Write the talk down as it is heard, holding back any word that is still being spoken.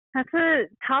That's a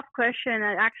tough question.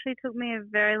 It actually took me a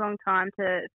very long time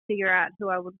to figure out who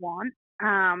I would want.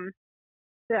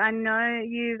 So I know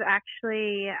you've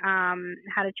actually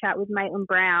had a chat with Maitland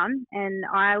Brown, and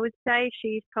I would say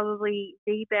she's probably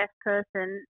the best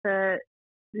person for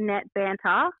net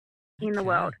banter in the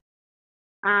world.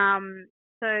 Okay. Um,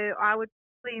 so I would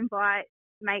probably invite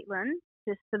Maitland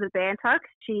just for the banter 'cause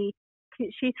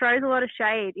she throws a lot of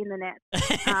shade in the net.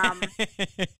 Um,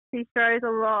 she throws a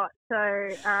lot, so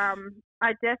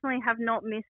I definitely have not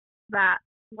missed that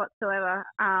whatsoever.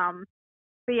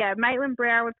 But yeah, Maitland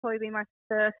Brown would probably be my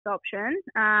first option,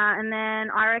 and then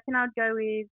I reckon I'd go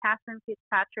with Catherine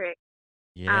Fitzpatrick.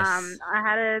 Yes. I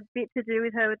had a bit to do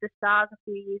with her with the Stars a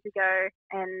few years ago,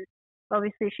 and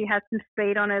obviously she had some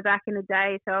speed on her back in the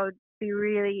day, so I would be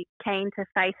really keen to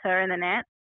face her in the net.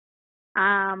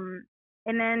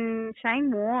 And then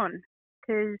Shane Warne,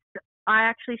 because I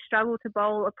actually struggle to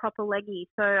bowl a proper leggy,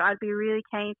 so I'd be really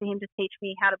keen for him to teach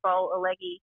me how to bowl a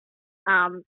leggy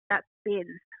that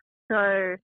spins.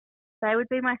 So they would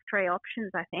be my three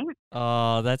options, I think.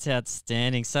 Oh, that's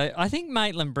outstanding. So I think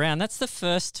Maitland Brown, that's the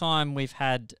first time we've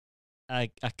had a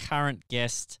current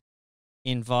guest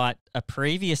invite a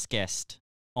previous guest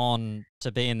on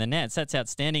to be in the nets. That's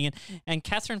outstanding. And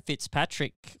Catherine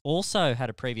Fitzpatrick also had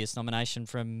a previous nomination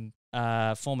from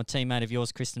former teammate of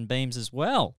yours, Kristen Beams, as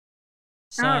well. Oh,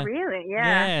 So really?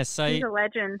 Yeah. yeah, He's a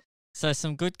legend. so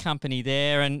some good company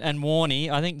there. And Warney,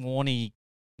 I think Warney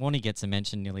gets a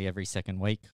mention nearly every second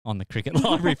week on the Cricket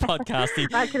Library podcast.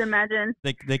 I could imagine.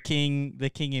 The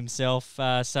king himself.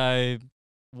 So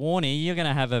Warney, you're going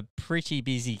to have a pretty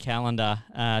busy calendar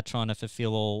trying to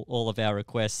fulfill all of our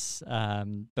requests,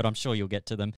 but I'm sure you'll get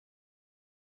to them.